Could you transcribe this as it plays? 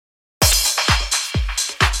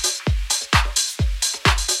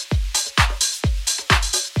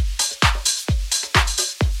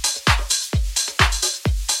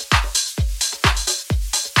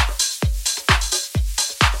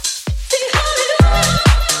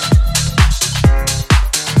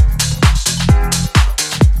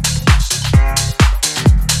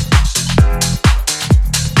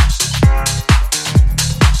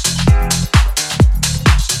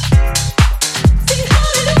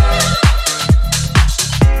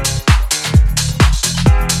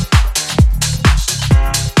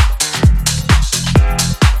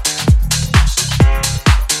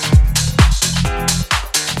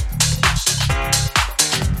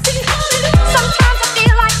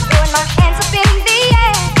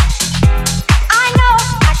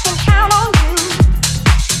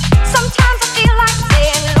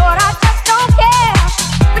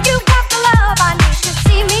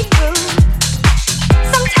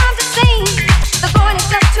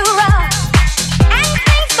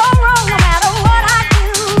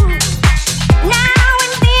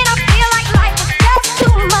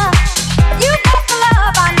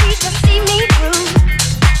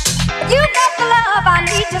love, I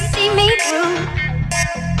need to see me through.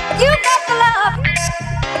 You got the love,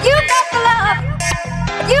 you got the love,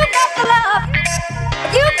 you got the love,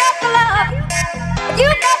 you got the love, you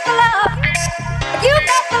got the love, you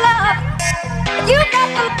got the love, you got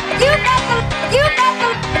the, you got the, you got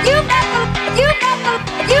the, you got the, you got the,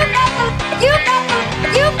 you got the, you got the,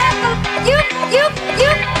 you got the, you you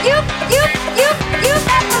you you you you you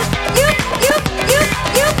got the, you you you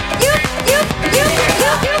you you you you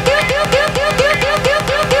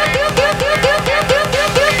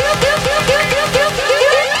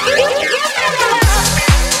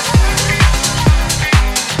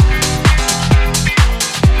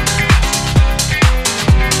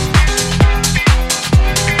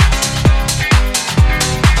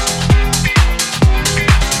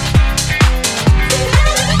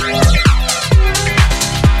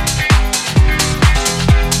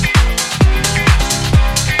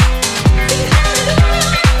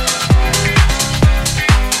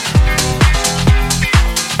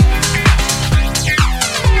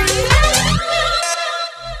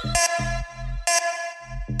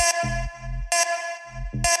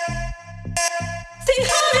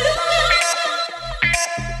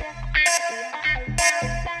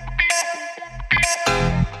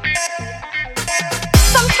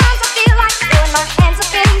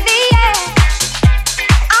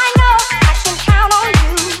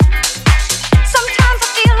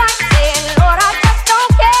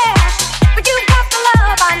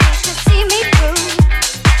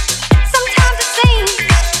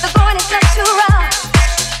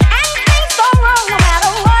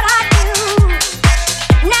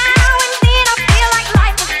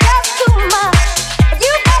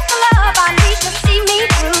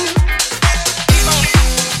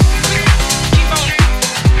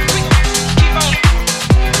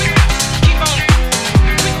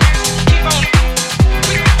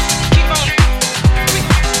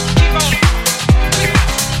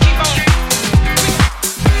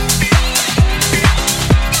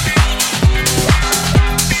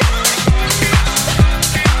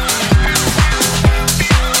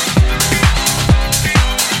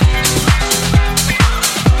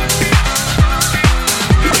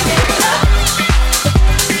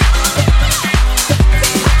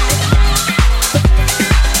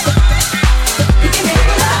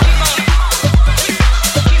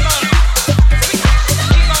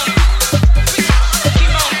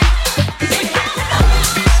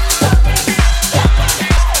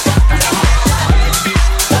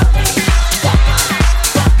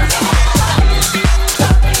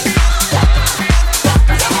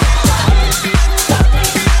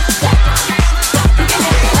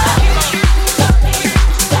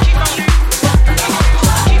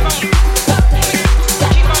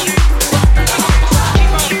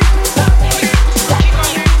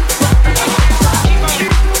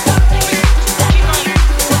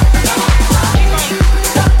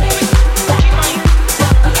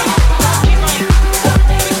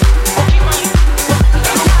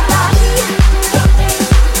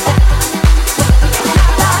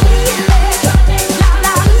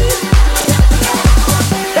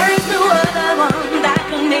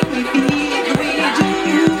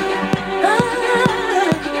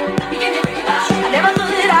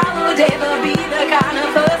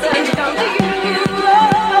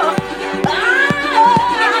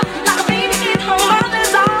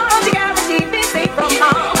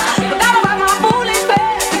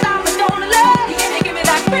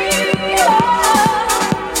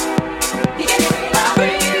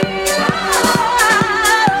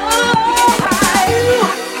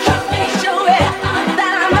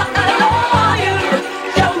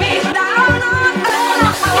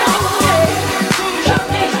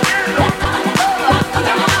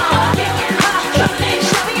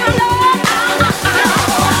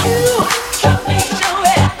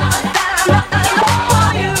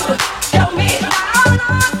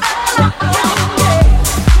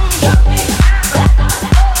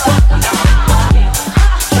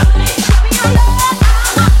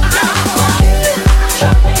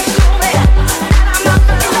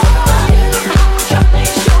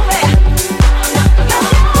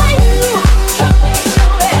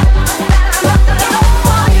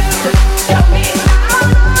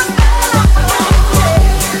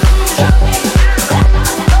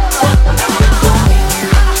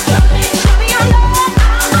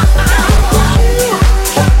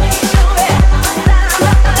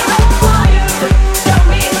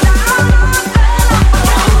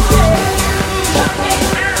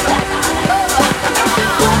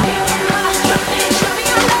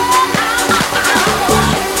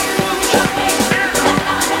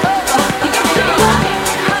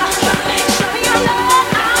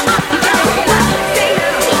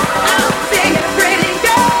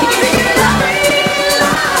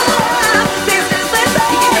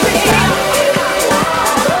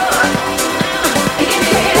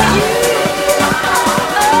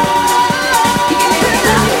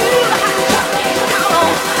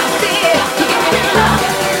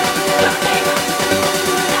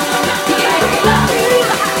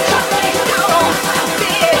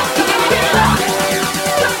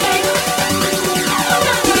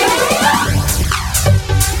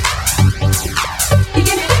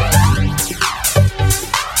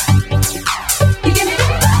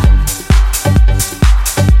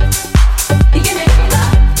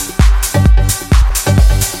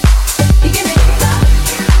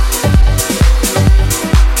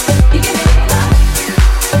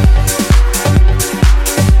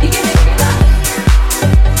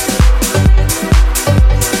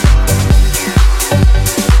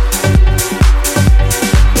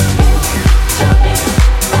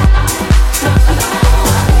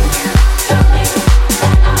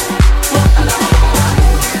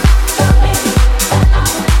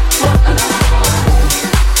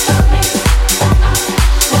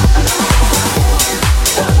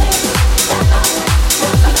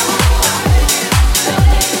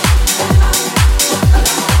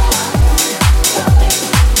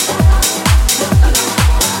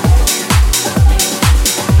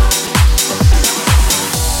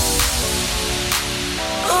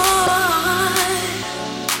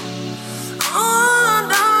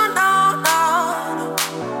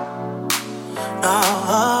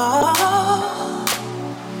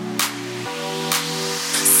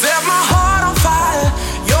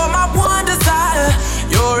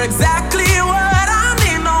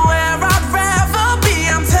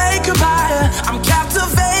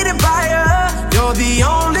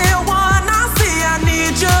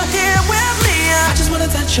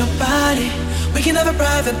We can have a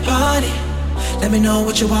private party. Let me know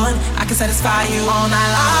what you want, I can satisfy you all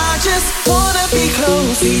night long. I just wanna be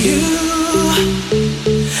close to you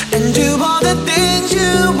and do all the things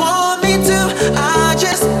you want me to. I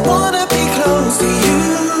just wanna be close to you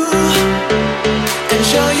and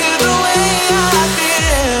show you the way I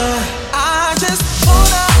feel. I just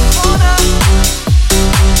wanna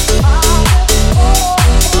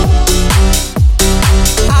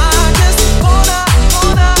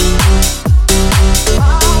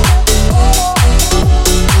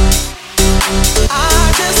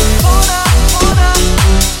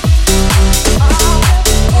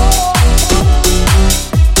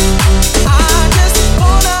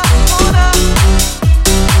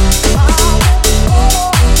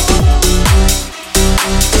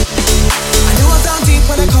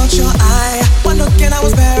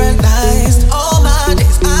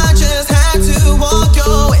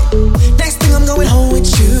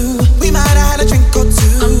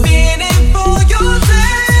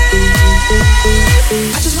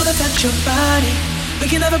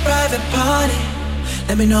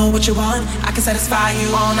let me know what you want, I can satisfy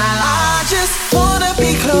you all night long. I just wanna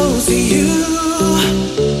be close to you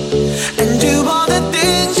and do all the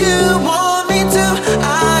things you want me to.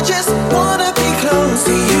 I just wanna be close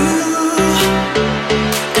to you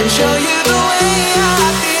and show you the way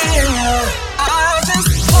I feel. I just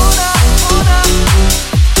wanna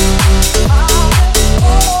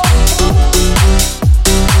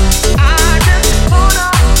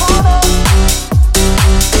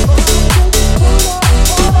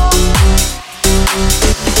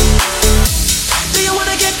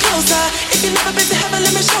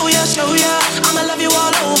show ya, I'ma love you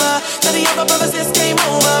all over. Tell the other brothers this game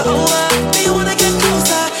over, over. Do you wanna get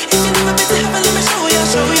closer? If you never been to heaven, let me show ya,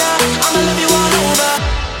 I'ma love you all over.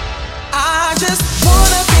 I just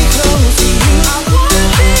wanna be close to you. I wanna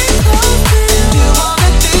be close to you. Do all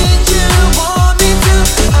the things you want me to.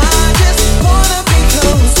 I just wanna be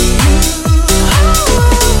close to you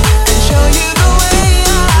and show you the way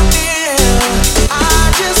I feel.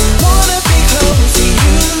 I just wanna be close to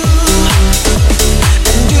you.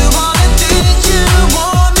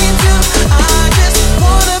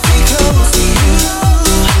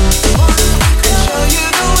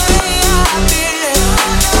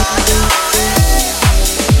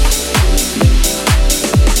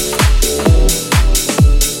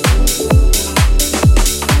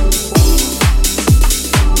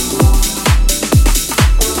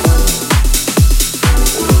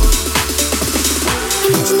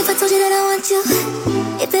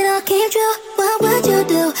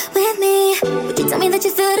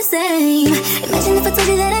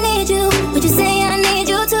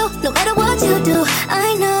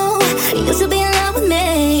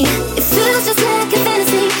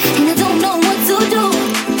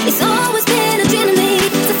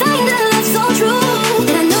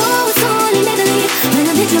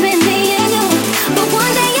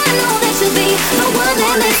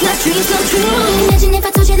 Dreams come true. Imagine if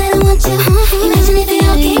I told you that I want you. Imagine if it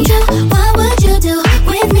all came true. What would you do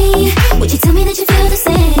with me? Would you tell me that you feel the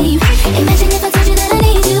same? Imagine if I told you that I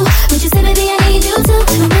need you. Would you say, baby, I need you too?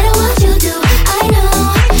 No matter what you do, I know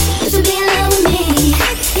you should be in love with me.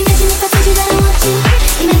 Imagine if I told you that I want you.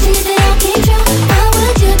 Imagine if it all came true. What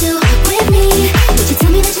would you do with me? Would you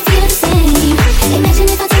tell me that you feel the same? Imagine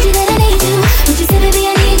if I told you that I need you. Would you say, baby,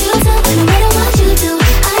 I need you too? No matter what you do,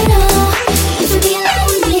 I know you should be in love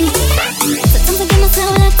with me. Sometimes I get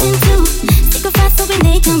myself locked into sacrifice hoping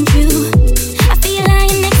they come true. I feel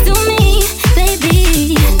lying next to me,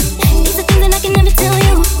 baby. These are things that I can never tell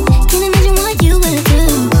you. Can't imagine what you would do,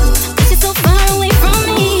 'cause you're so far away from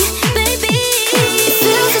me, baby. It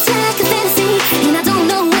feels just like a fantasy, and I don't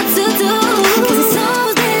know what to do, 'cause it's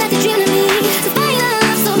always been like a dream to me to find a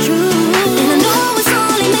love so true. And I know it's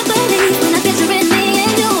only make-believe when I picture it me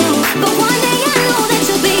and you, but one day I know that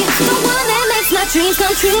you'll be the one that makes my dreams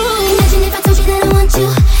come true. Imagine if I told you that I want you.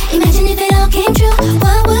 Imagine if it all came true.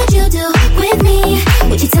 What would you do with me?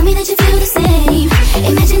 Would you tell me that you feel the same?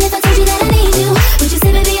 Imagine if I told you that I need you. Would you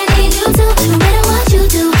say, baby, I need you too? No matter what you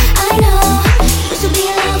do, I know you should be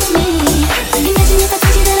in love with me. Imagine if I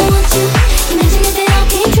told you that I want you. Imagine if it all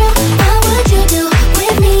came true. What would you do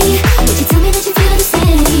with me? Would you tell me that you feel the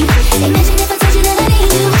same? Imagine if I told you that I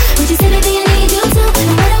need you. Would you say, baby, I need you too?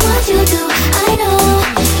 No matter what you do, I know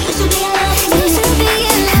you should be in love with me. You should be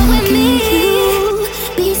in love with me.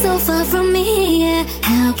 Be so far from me, yeah.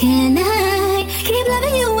 How can I keep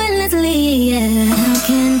loving you endlessly, yeah? How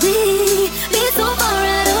can we be so far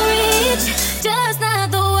out of reach? Just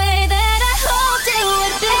not the way that I hoped it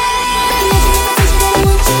would be. Imagine if I told you that I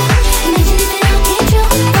want you. Imagine if it all came true.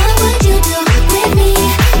 What would you do with me?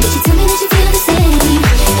 Would you tell me that you feel the same?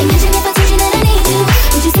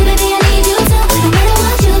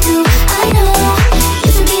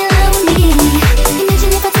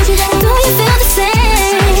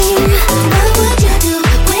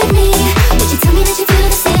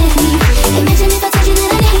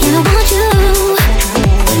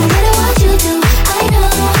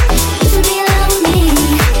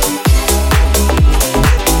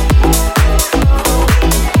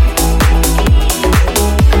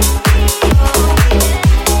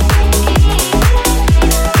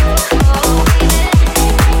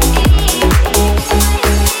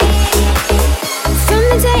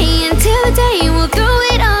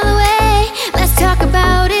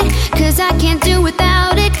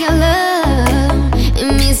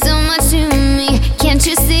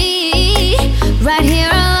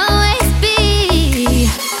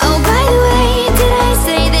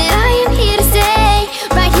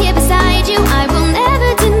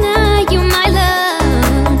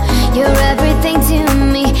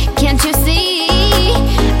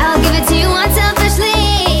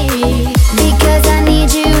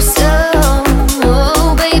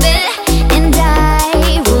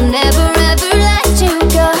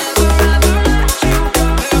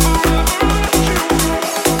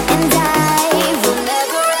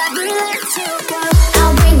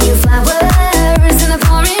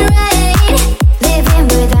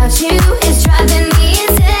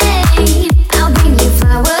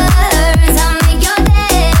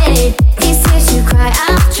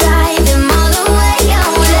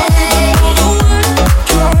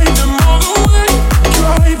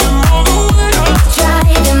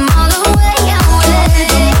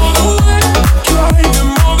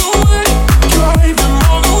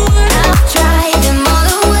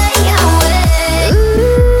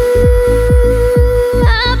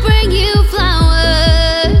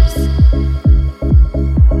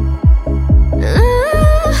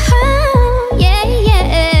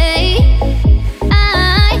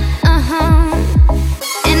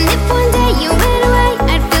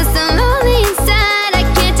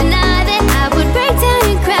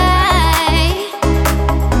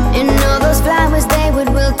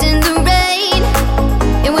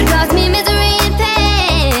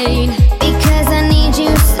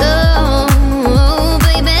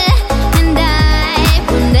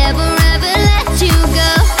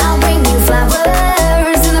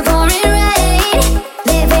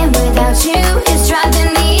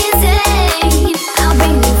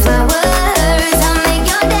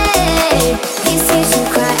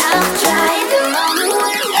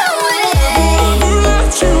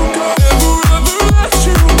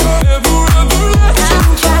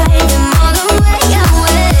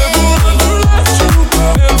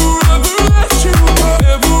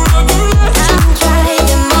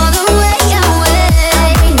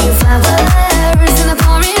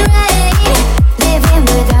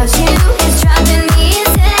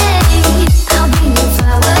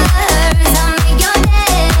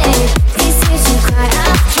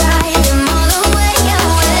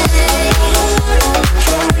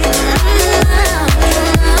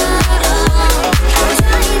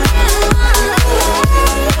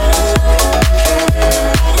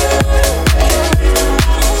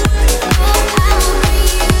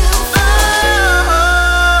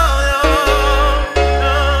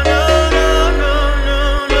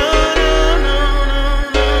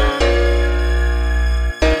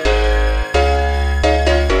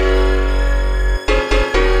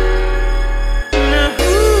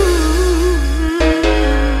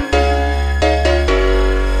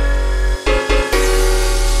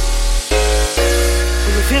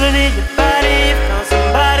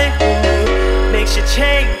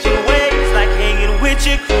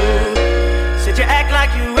 Said you act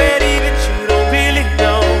like you ready, but you don't really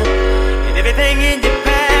know. And everything in your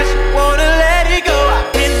past, you wanna let it go. I've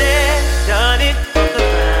been there, done it, fucked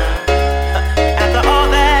around. After all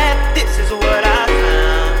that, this is what I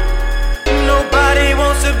found. Nobody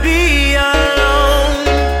wants to be alone.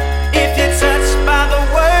 If you're touched by the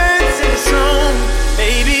words in the song,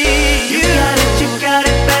 baby, you got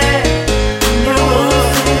it bad.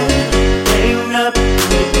 Hang up,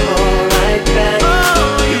 you call right back.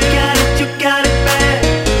 Oh, you got it bad.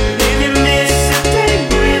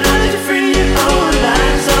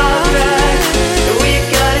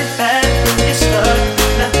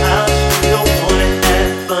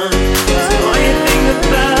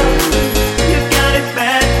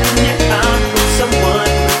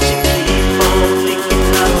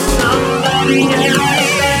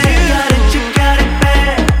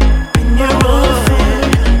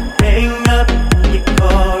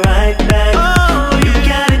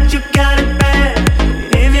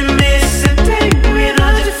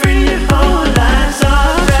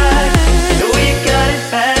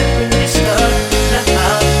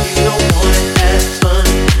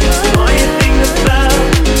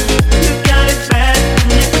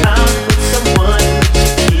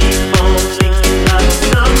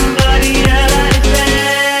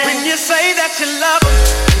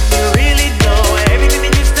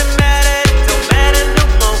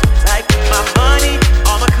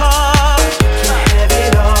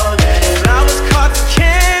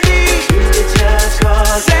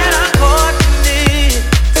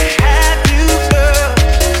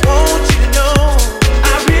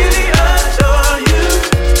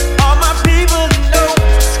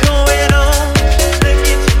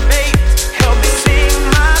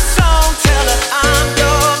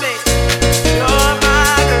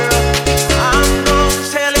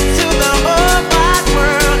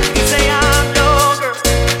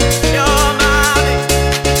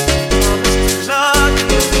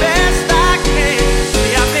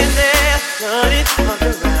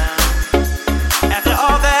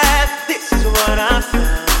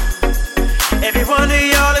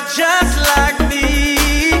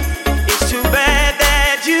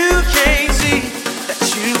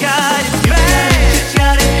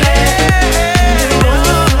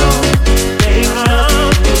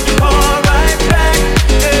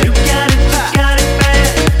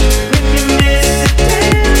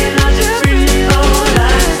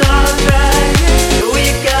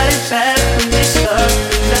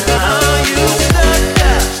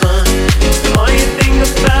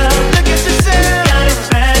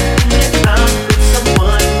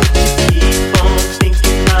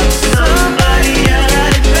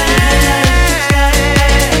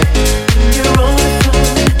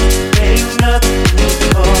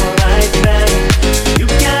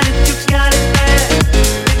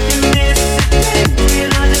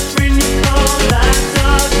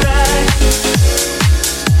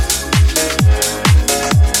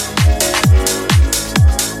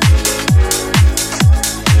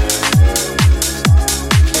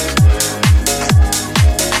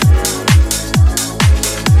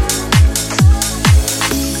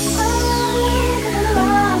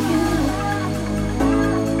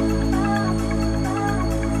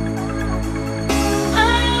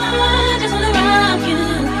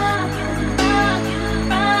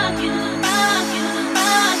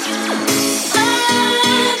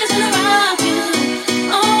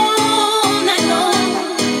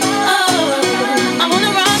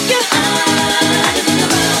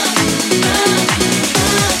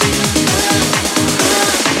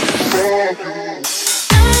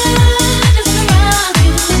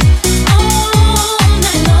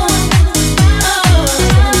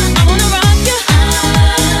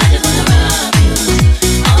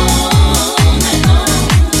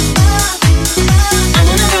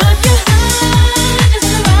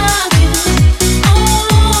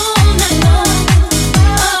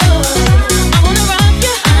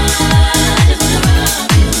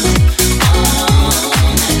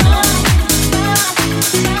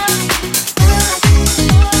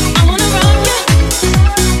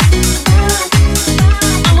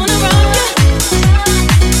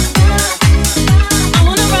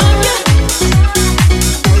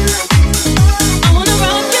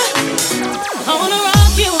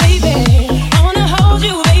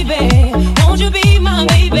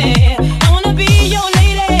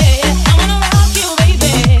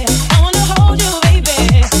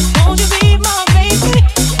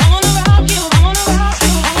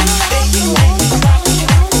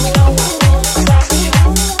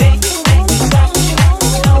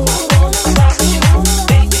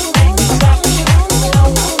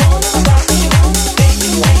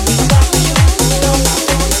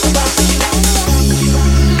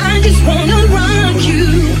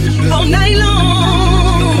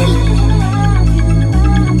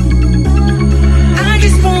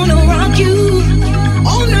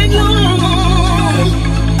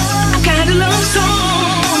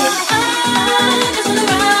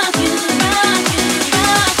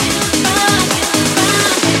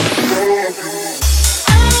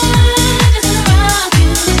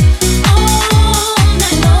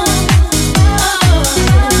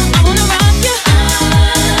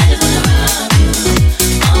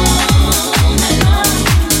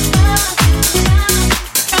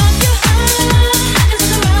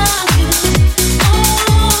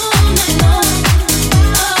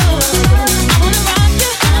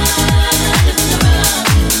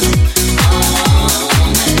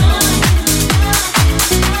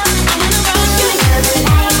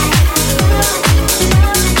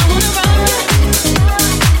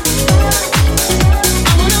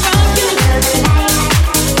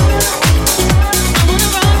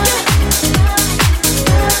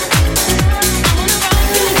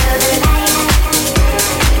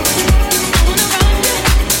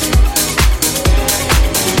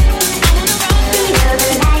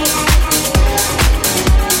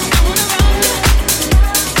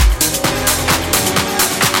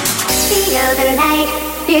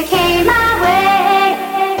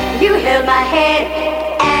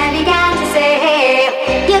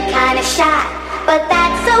 shy, but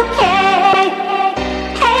that's okay.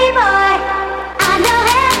 Hey boy, I know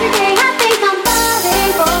every day I think I'm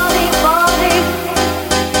falling, falling, falling.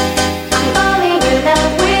 I'm falling in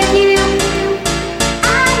love with you.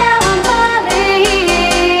 I know I'm falling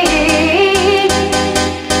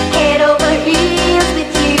head over heels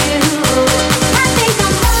with you. I think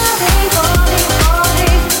I'm falling, falling,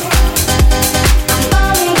 falling. I'm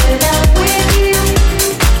falling in love with you.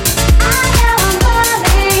 I know I'm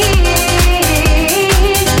falling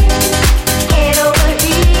head over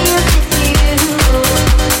heels with you.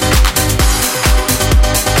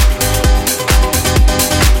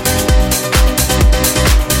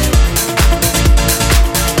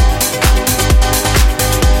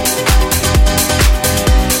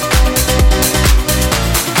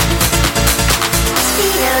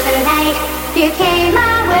 The other night you came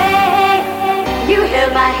my way. You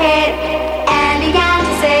held my hand and began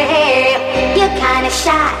to say, you're kinda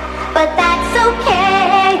shy, but that's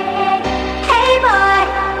okay. Hey boy,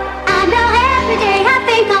 I know every day I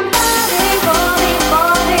think I'm falling, falling,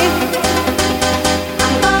 falling.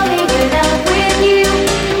 I'm falling in love with you.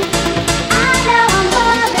 I know I'm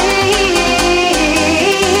falling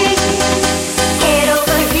head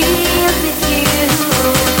over heels with you.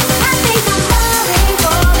 I think I'm falling,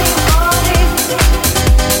 falling, falling.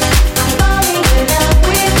 I'm falling in love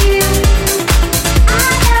with you. I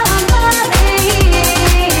know I'm falling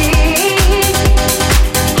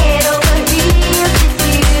head over heels with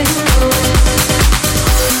you.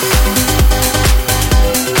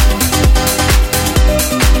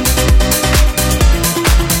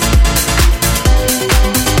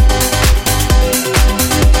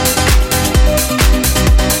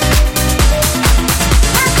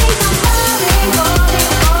 I think I'm falling, falling,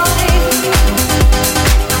 falling.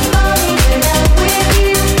 I'm falling in love with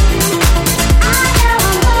you. I know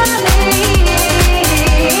I'm falling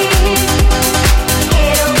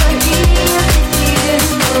head over heels with you.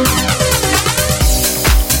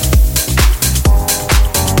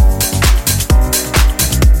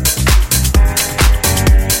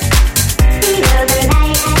 The other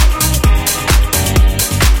night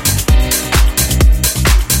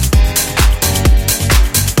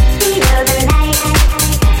The other night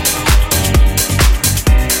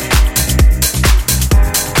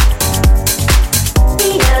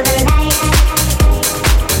The other night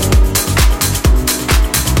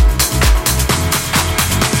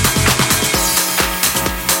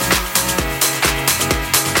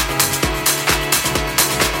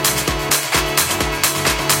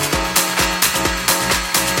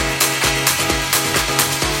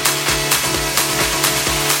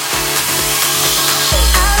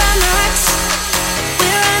Out on the rocks,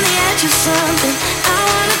 we're on the edge of something. I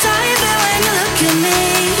wanna tell you that when you look at me,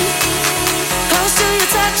 close to your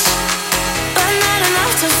touch, but not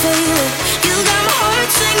enough to feel it. You got my heart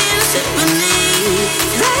singing a symphony.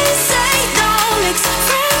 They say don't mix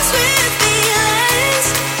friends with feelings,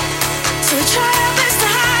 so we try our best to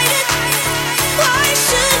hide it. Why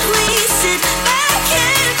should we sit back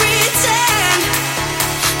and pretend?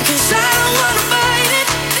 Because I don't wanna fight it.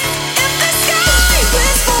 If the sky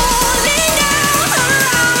was falling down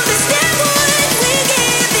around us, then would we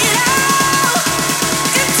give it all?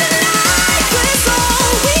 If tonight was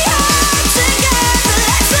all we had together,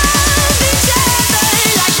 let's love each other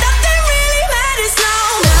like nothing really matters now.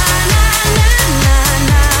 Na na na na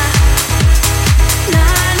na, na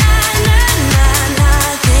na na na,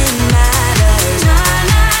 nothing matters. Na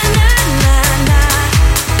na na na na,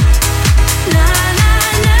 na na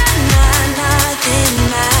na na, nothing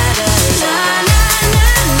matters. Na na na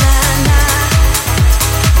na na,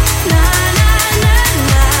 na na na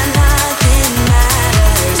na, nothing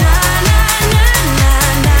matters. Na na na na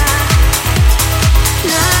na,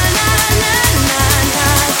 na na na na,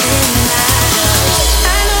 nothing matters.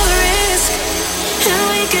 I know the risk, and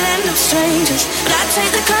we could end up strangers, but I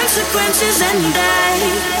take the consequences any day.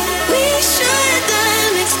 We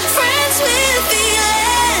shouldn't mix friends with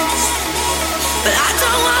feelings, but I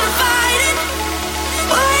don't wanna fight it.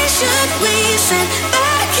 Why should we sit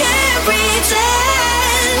back and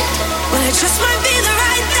pretend when it just might be the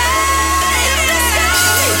right thing? If the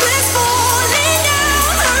sky was falling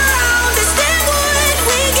down around us, then would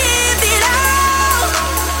we give it all?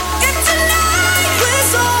 If tonight was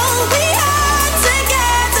all we had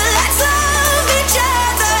together, let's love each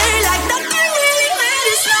other like nothing really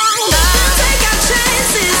matters now. We'll take our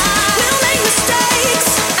chances, we'll make mistakes.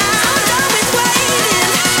 I'm done with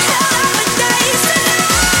waiting, held out for days.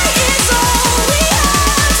 Tonight is all we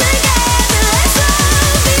had together, let's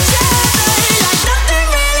love each other like nothing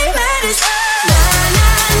really matters. Na na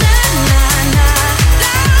na na.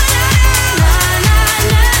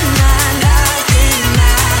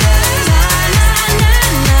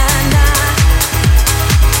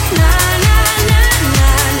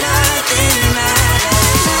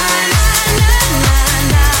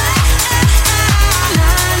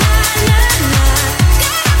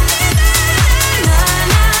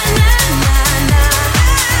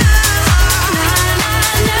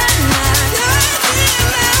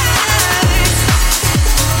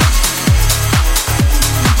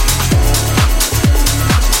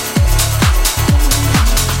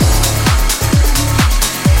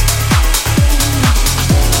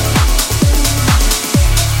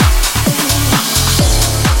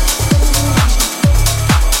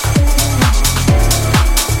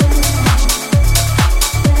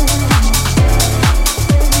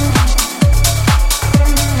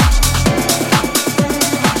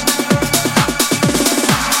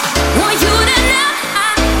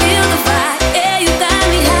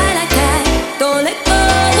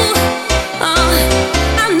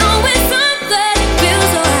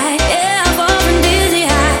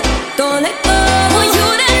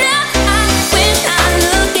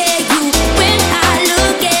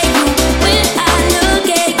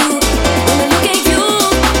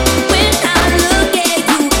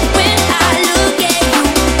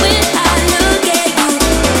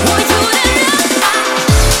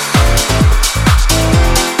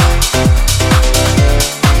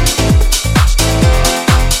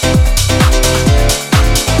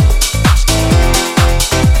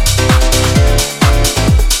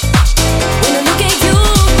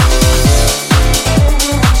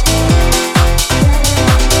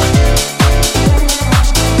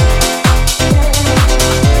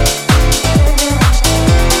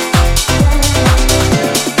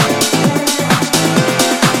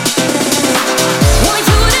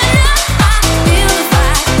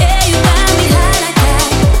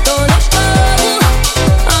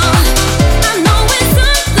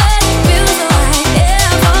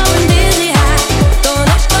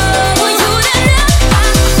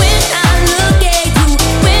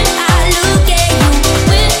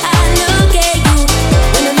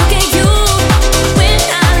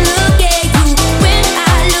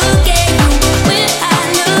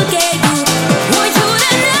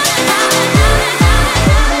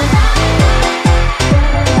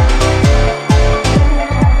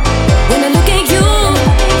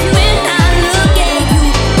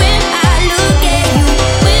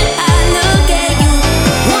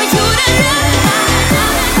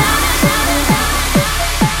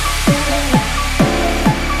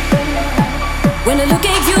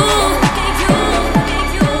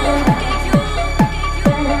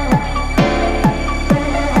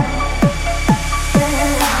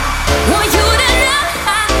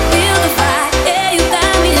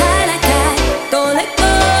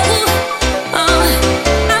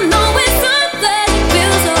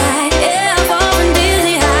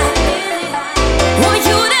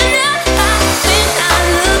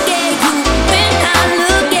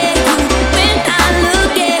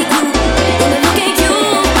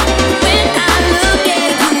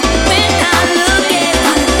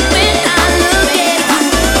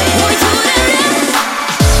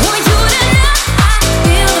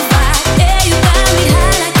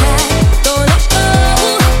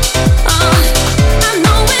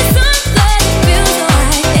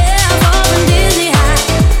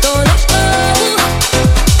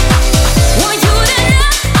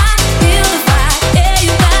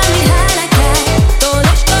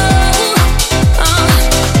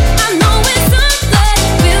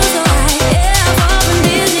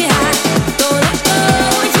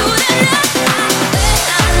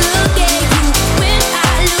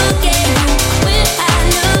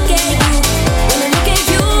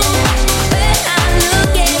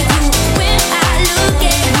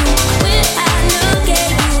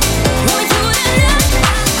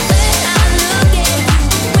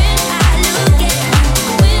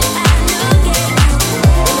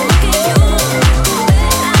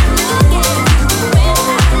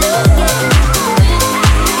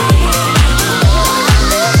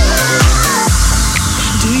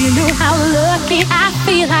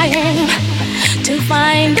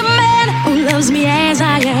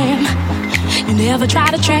 Never try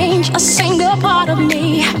to change a single part of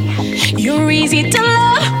me. You're easy to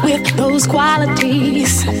love with those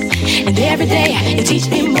qualities. And every day you teach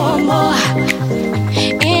me more and more.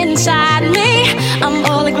 Inside me, I'm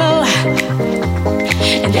all aglow.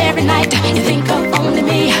 And every night you think of only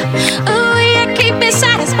me. Oh, you keep me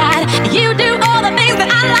satisfied. You do all the things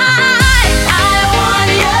that I like. I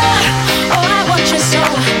want you, oh, I want you so.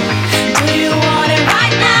 Do you want it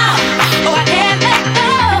right now? Oh, I can't let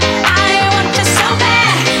go. I want you so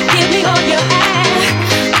bad. Give me all you have.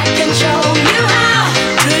 I can show you how.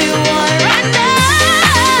 Do you want it right now?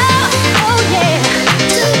 Oh, yeah.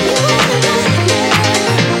 Do you want it right now?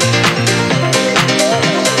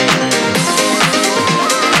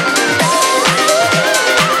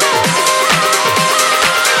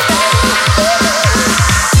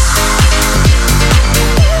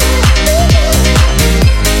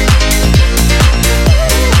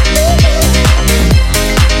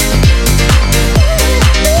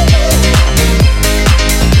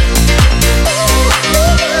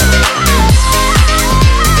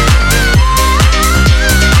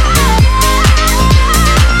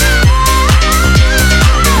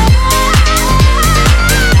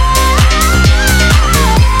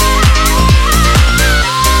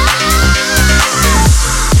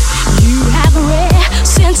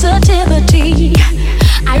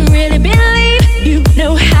 I really believe you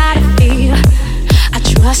know how to feel. I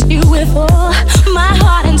trust you with all my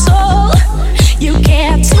heart and soul. You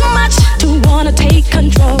care too much to wanna take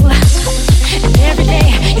control. And every day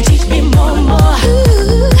you teach me more and more.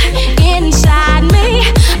 Ooh, inside me,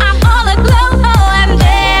 I'm all aglow. And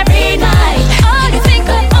every night, oh, you think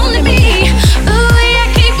of only me. Ooh, you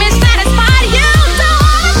keep me satisfied. You do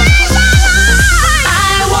all the things I like.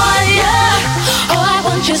 I want you, oh, I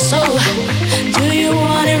want you so. Do you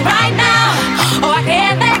want it right now? Oh, I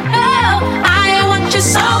can't let go. I want you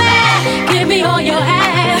so bad. Give me all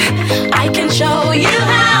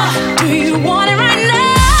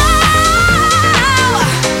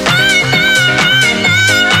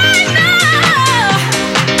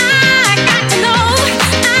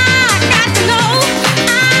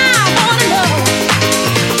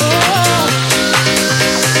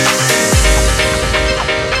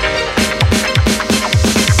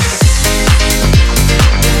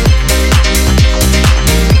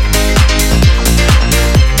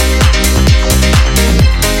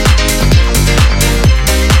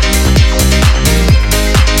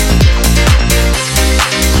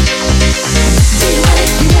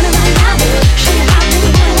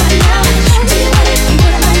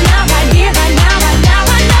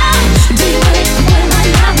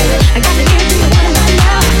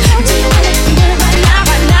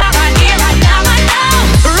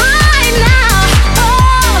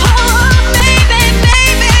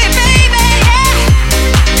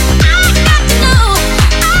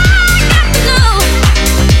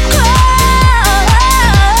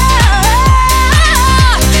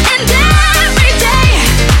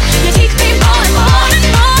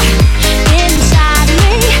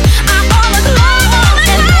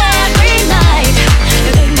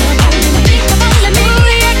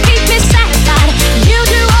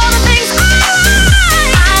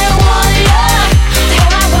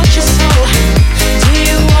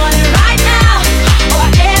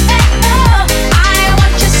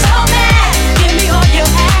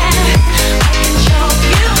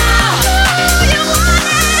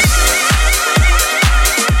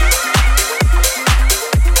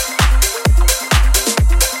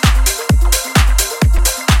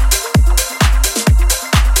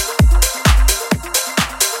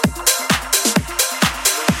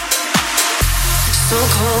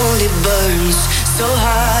So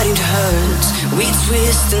hard it hurts, we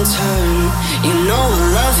twist and turn. You know I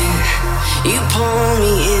love it, you pull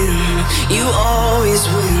me in, you always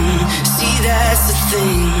win. See, that's the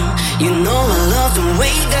thing, you know I love the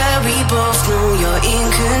way that we both know you're in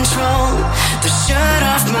control. The shirt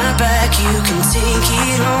off my back, you can take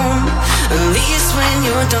it home. At least when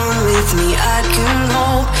you're done with me, I can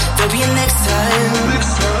hope there'll be a next time.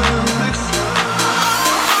 Next time, next time.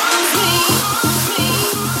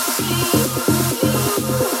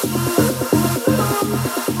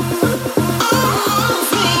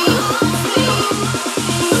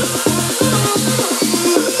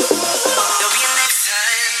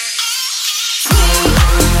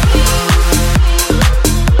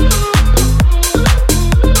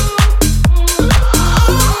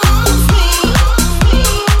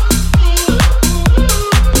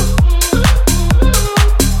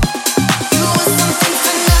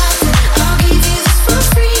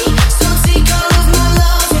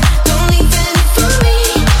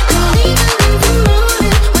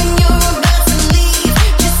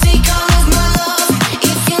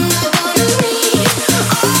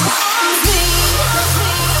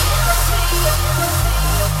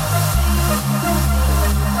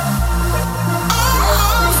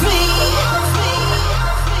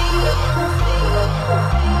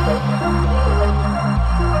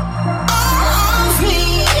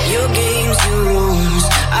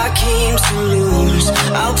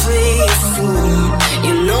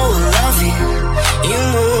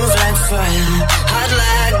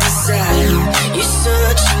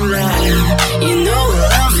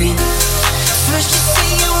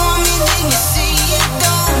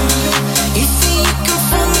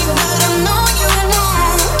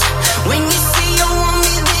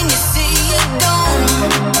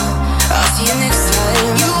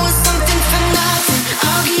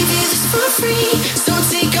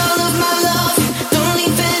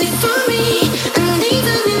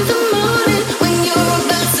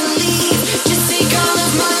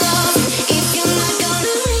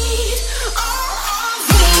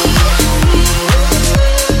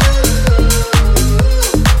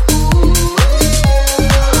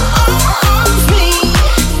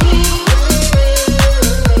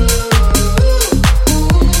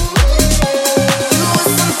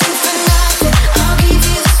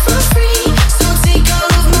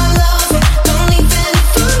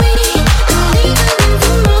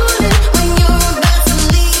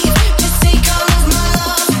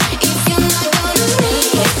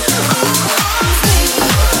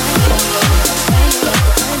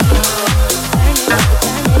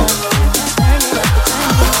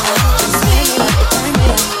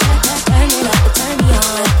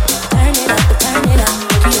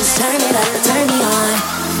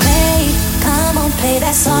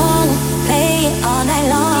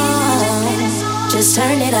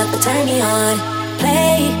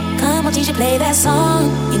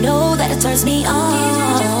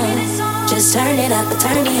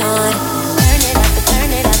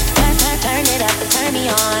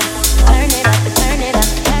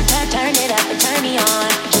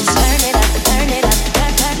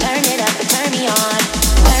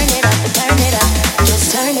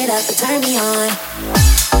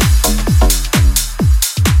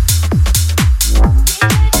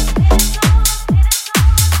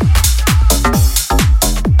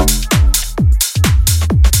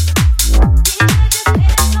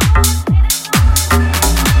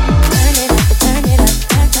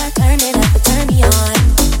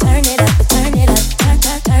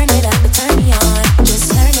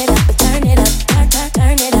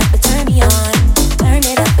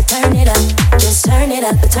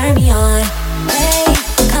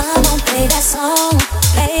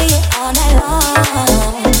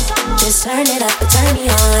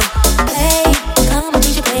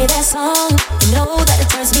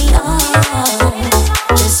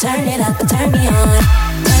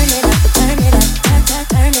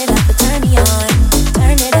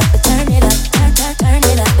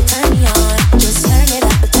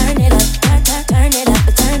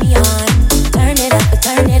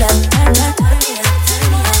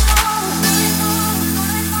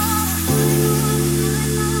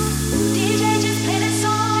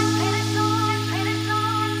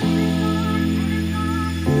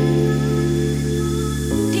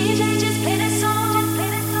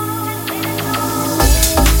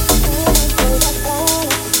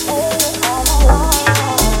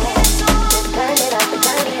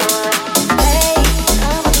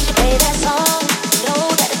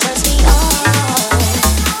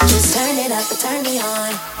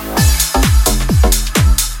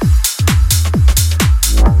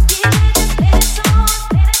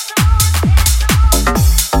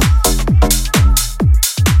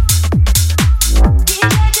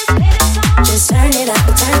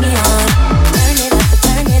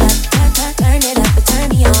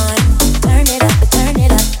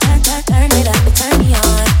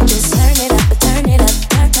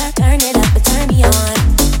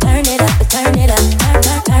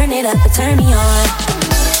 it up and turn me on.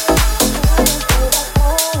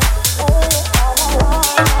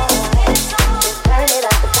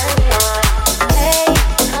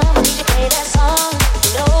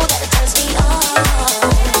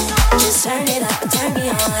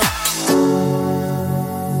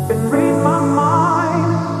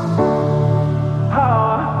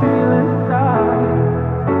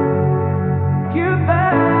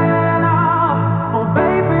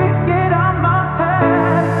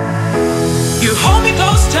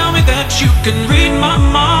 You can read my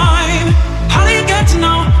mind. How do you get to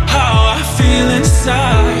know how I feel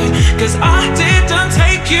inside? 'Cause I didn't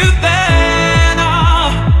take you there. No.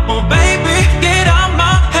 Oh baby, get out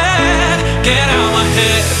my head. Get out my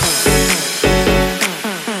head.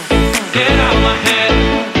 Get out my head.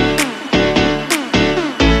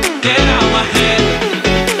 Get out my head.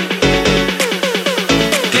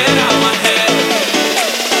 Get out my head.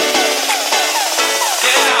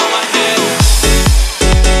 Get out my head.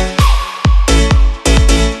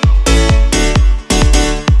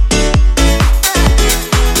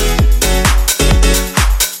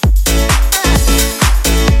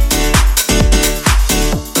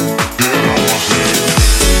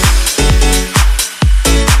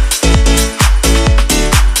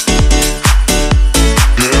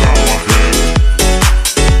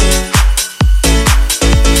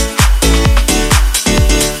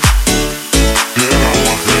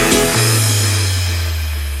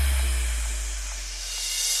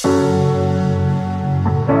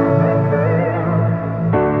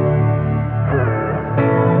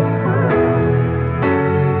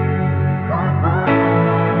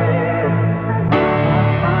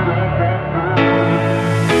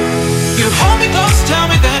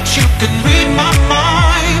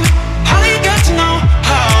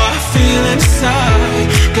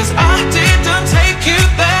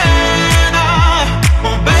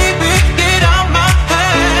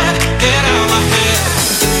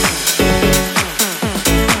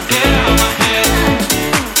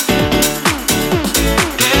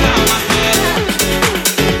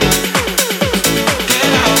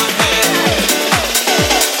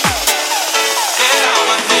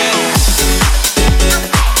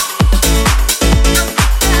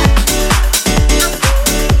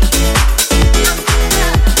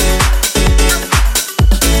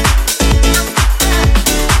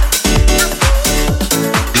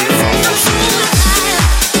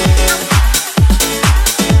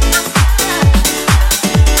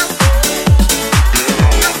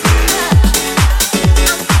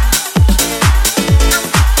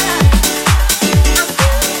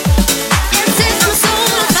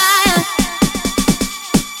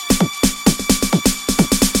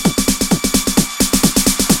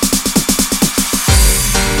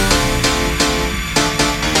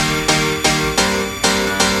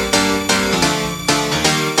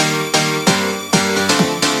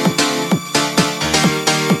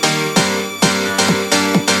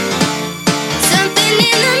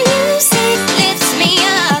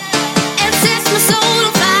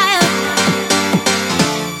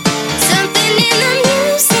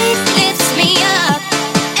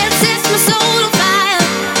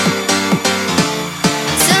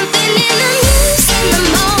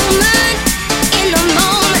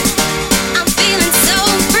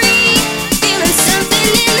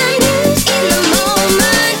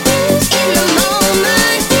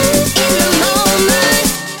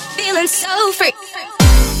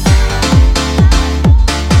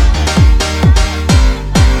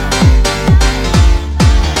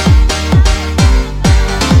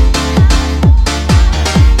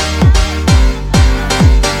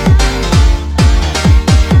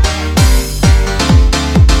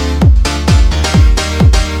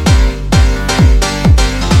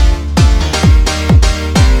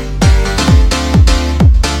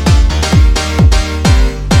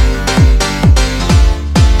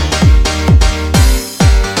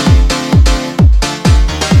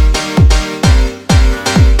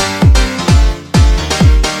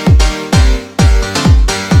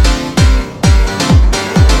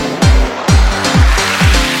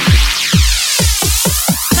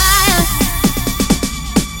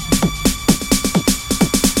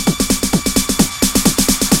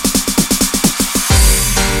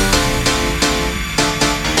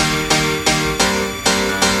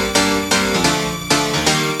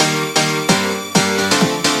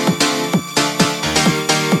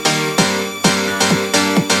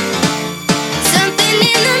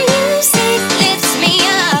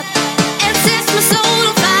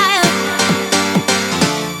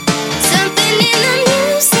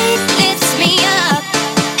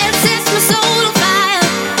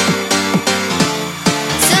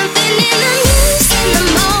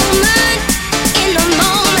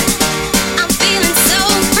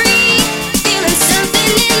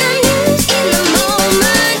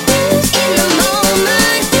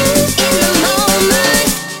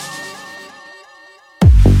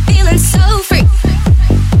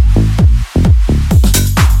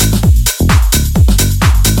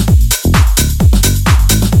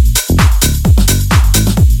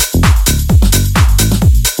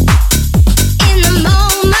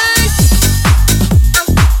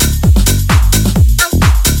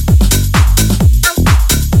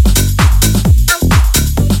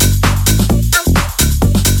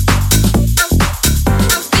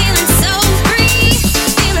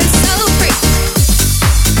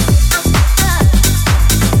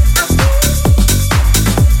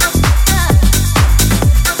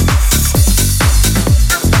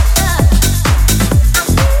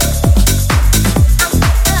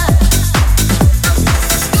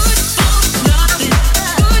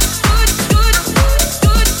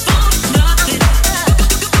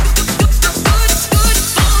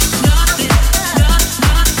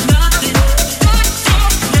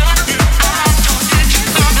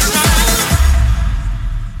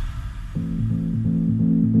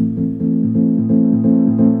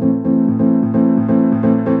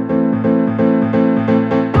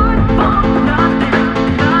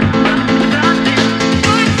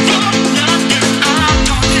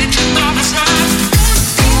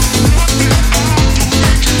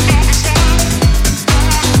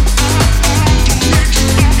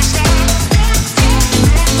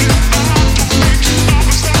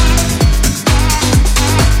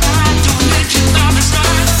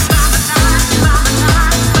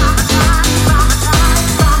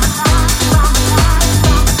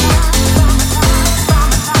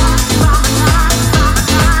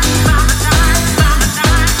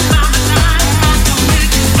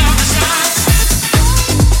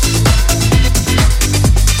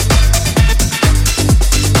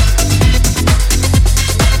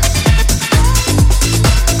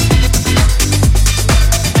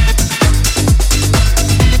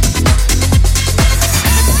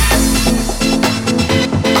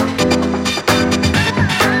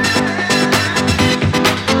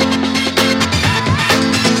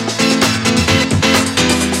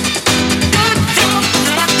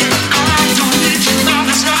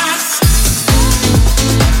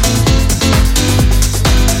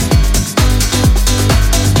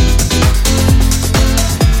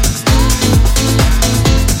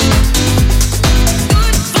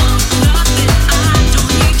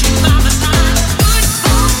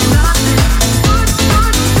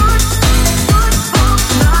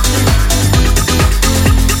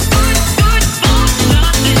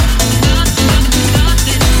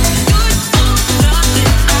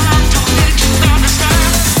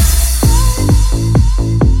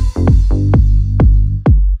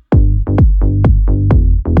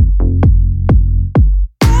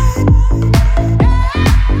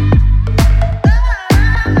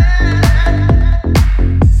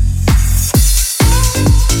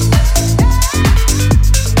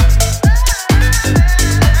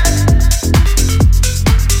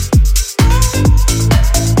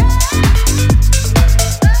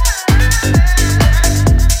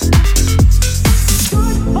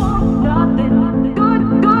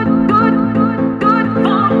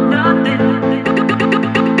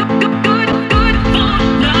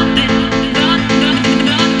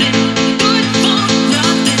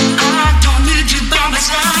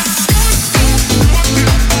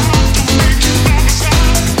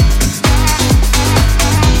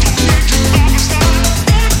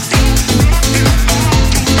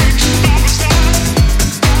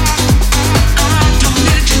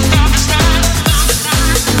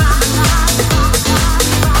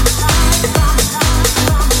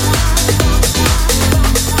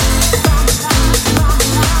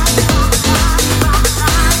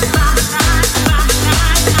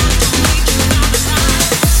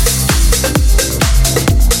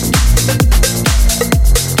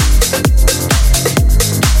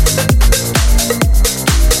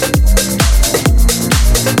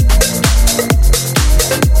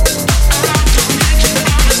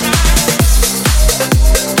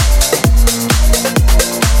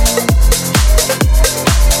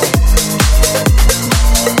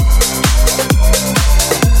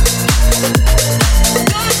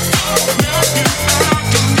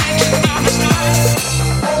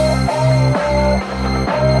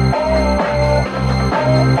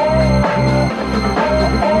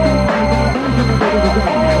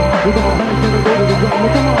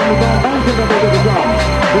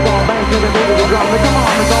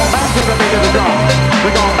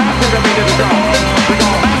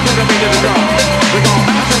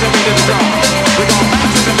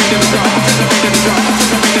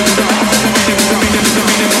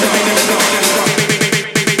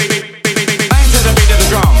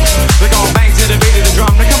 Bang to the beat of the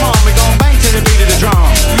drum.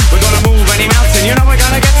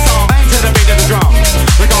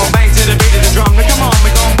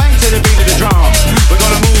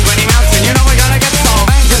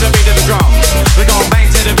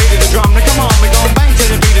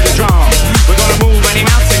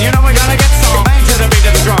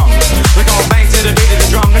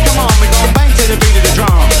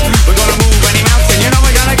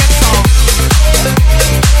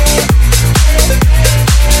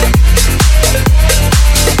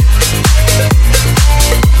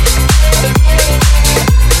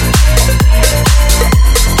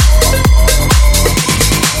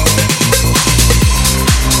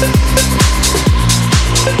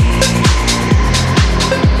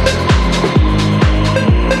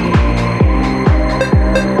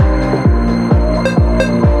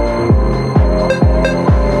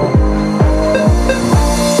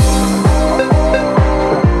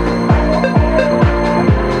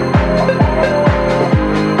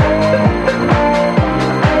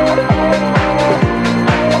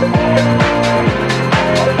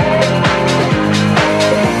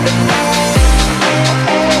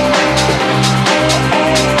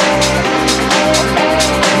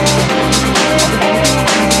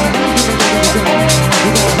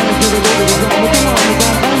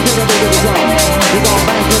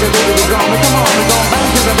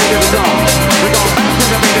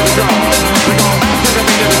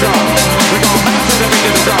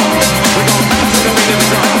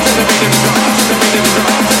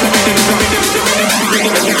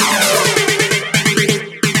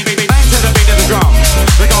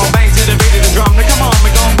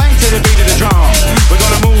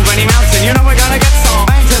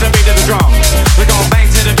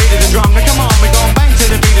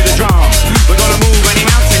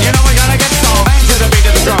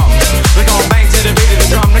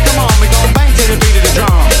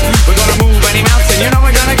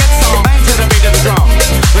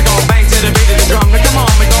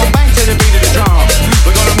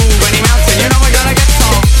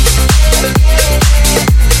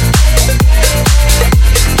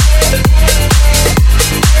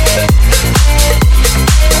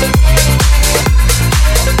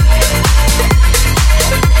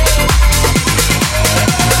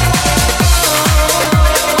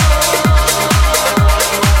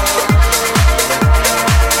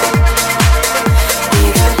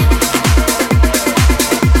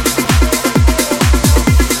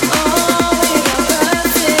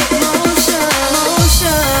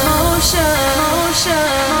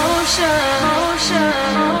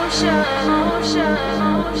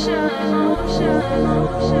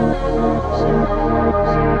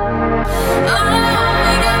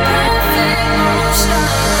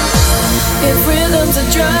 If rhythm's a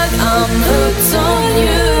drug, I'm hooked on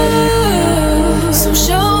you. So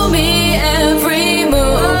show me every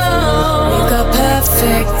move. We got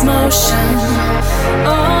perfect motion.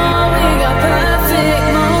 Oh, we got perfect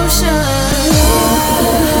motion.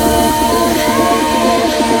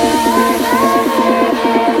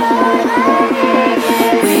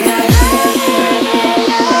 We got perfect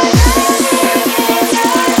motion.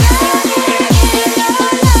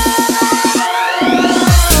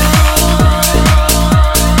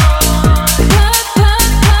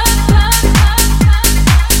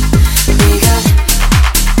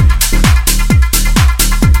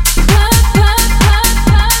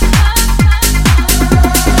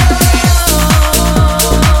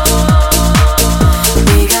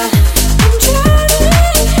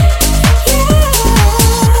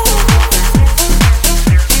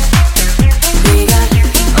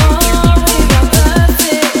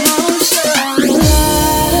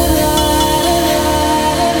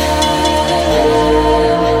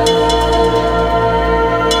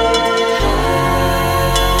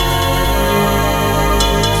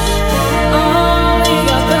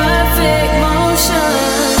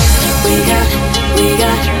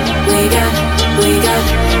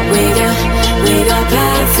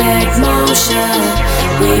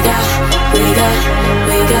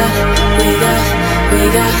 We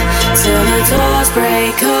got till the doors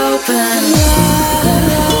break open.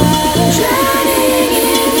 Drowning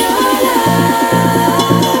in your love.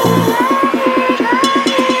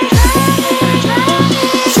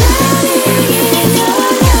 Drowning in your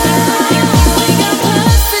love. We got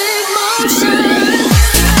perfect motion.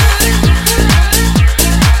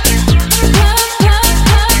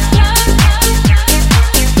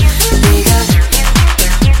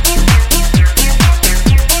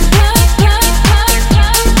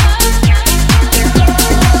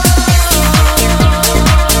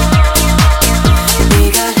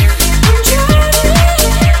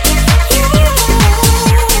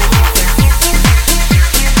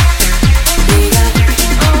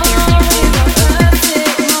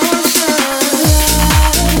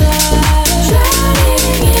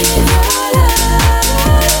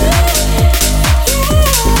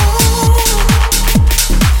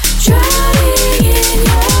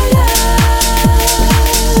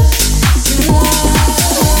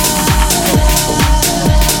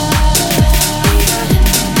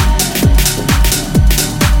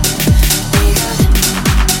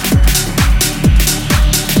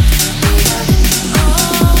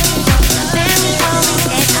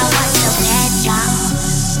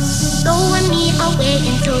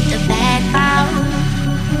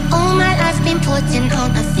 Putting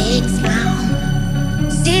on a fake smile,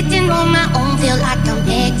 sitting on my own, feel like I'm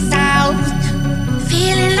exiled,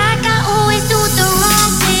 feeling like I always do the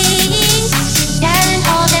wrong thing, telling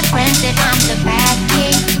all their friends that I'm the bad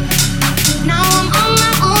kid. Now I'm on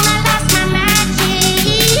my own, I lost my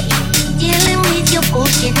magic, dealing with your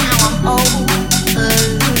bullshit, now I'm over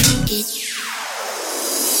it.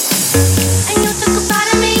 And you talk about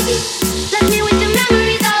it, maybe left me with the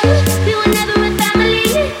memories of we were never a family.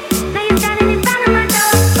 Now you're standing in front of my door,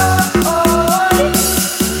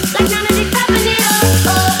 like none of this happened at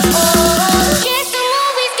all. Guess I'm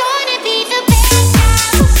always gonna be the bad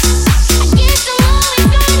guy. I guess I'm always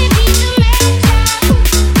gonna be the mad guy.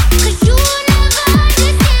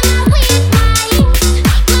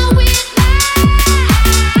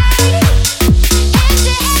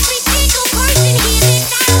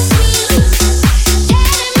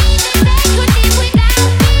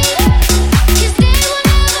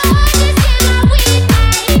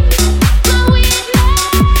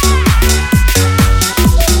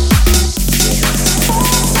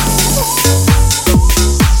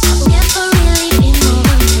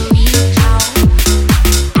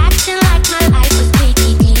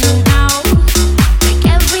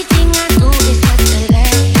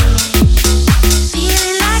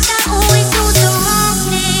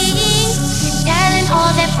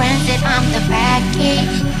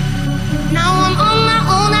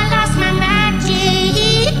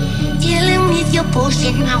 your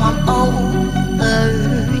bullshit, now I'm over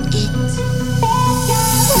it.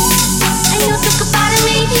 And you took a part of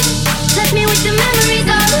me, left me with the memories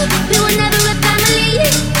of we were never a family.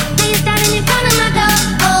 Now you're standing in front of my door,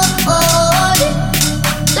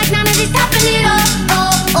 like none of this happened at all.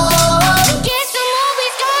 I guess I'm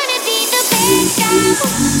always gonna be the bad guy.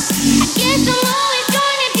 I guess I'm always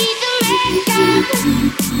gonna be the bad guy.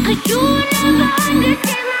 'Cause you never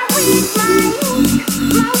understand my weak mind,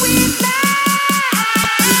 my weak mind.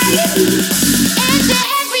 And to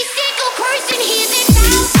every single person here that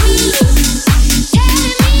doubts me,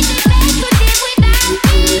 telling me that they could live without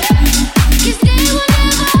me, 'cause they will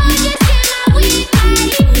never understand my weak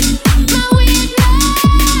mind, my weak mind.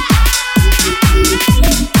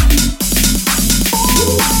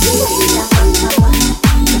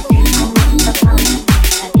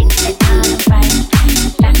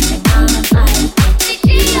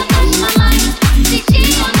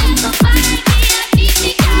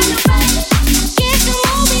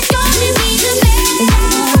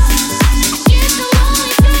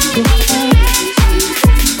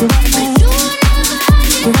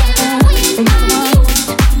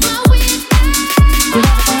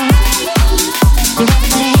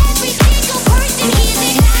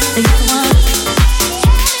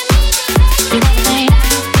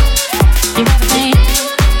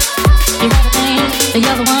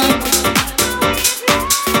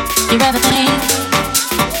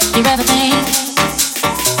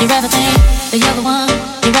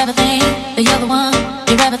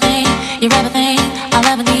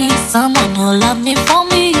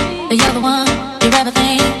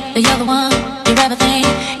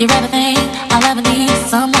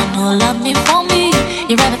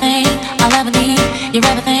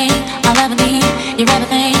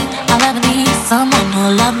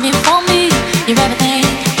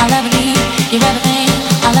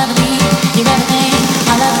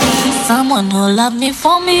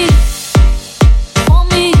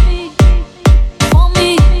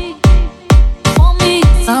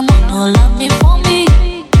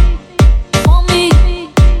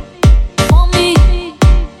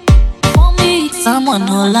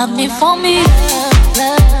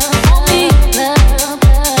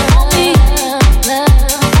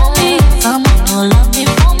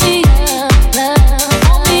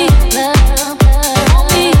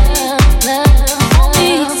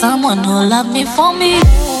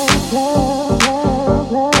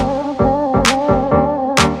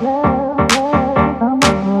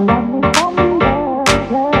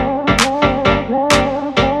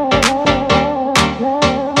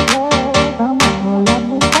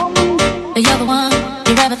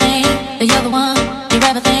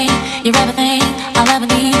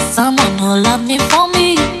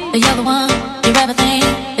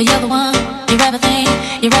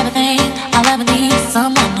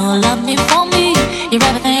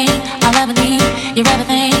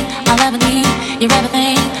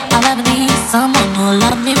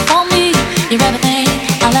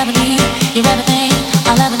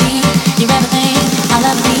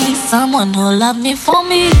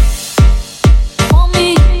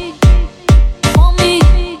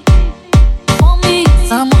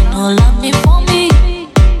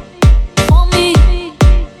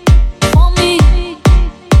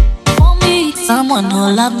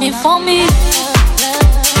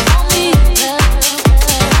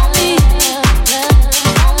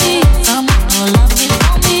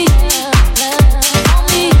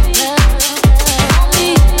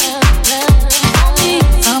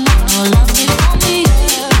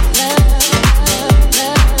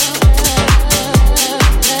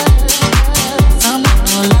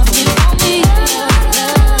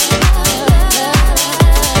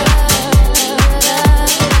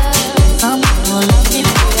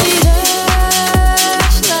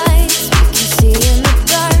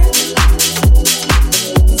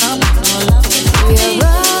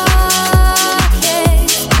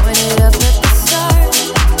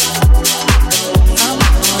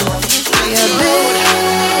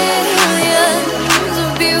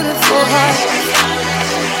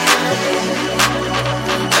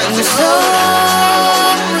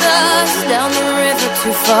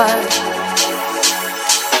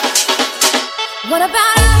 What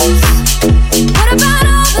about us?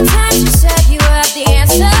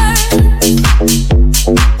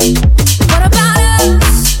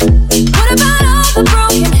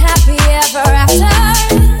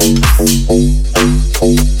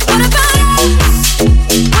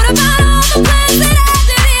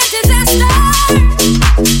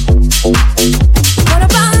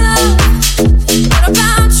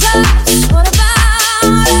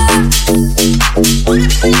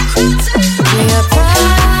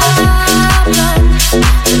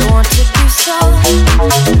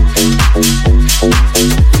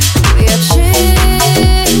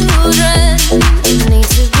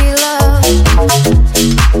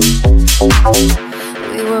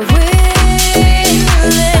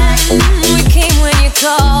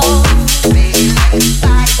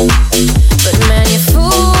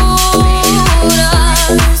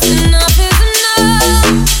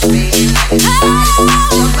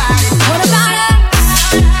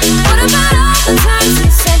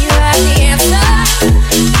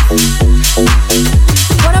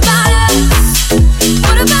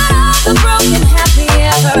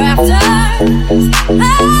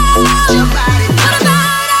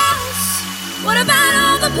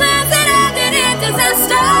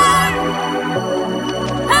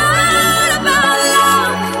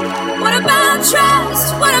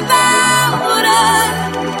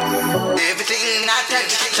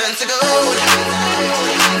 turn to gold.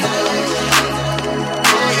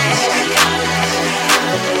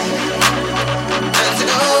 Turn to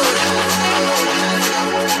gold.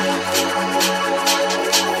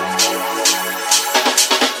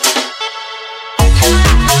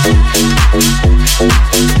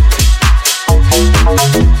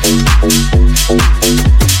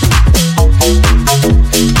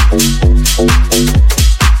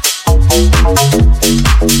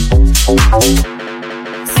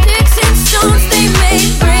 Sticks and stones, they may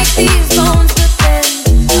break these bones, but then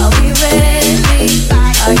I'll be ready.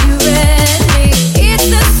 Are you ready? It's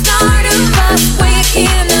the start of us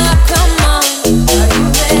waking up. Come on, are you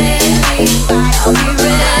ready? I'll be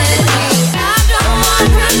ready. I don't want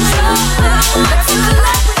control, I want to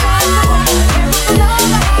let go. Now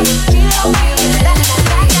it's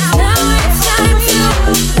time to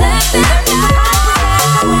let them know.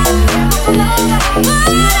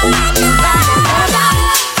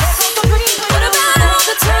 What about all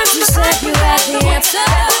the times you said you had the answer?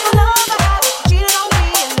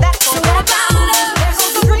 So what about love?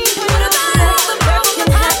 What about all the broken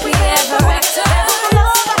happy ever after?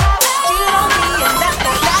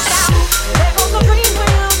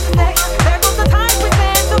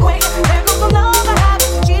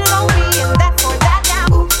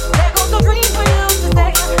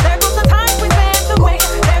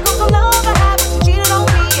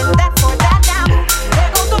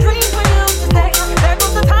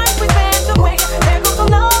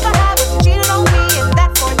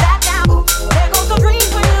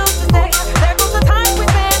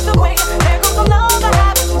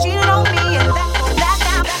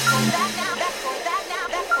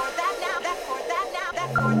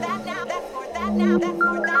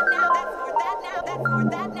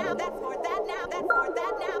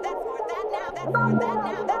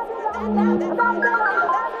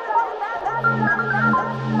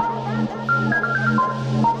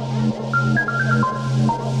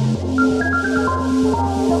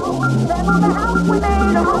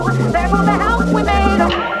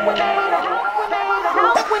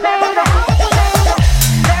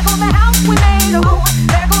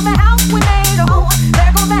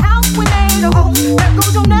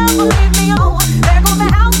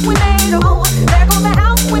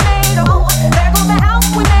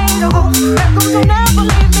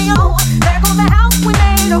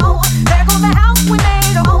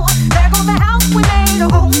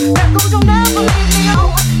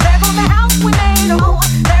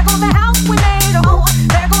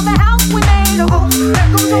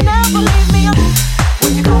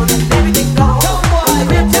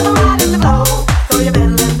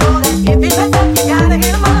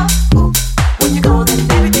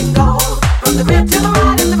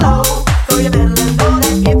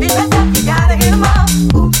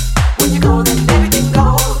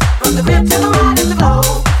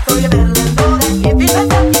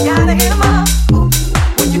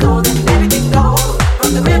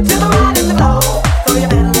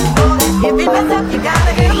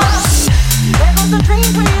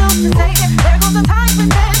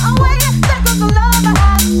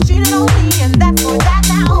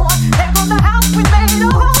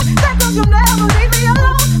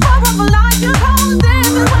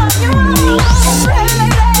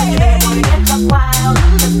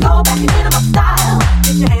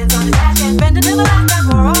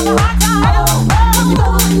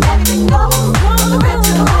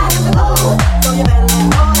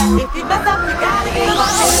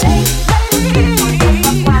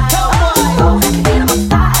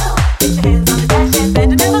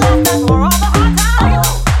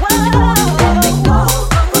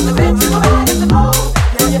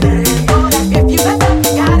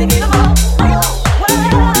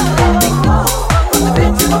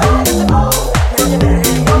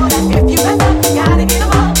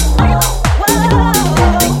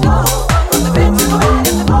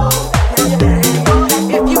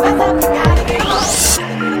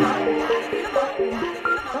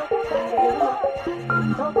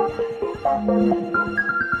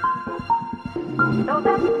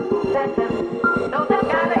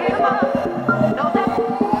 Gotta hit 'em up.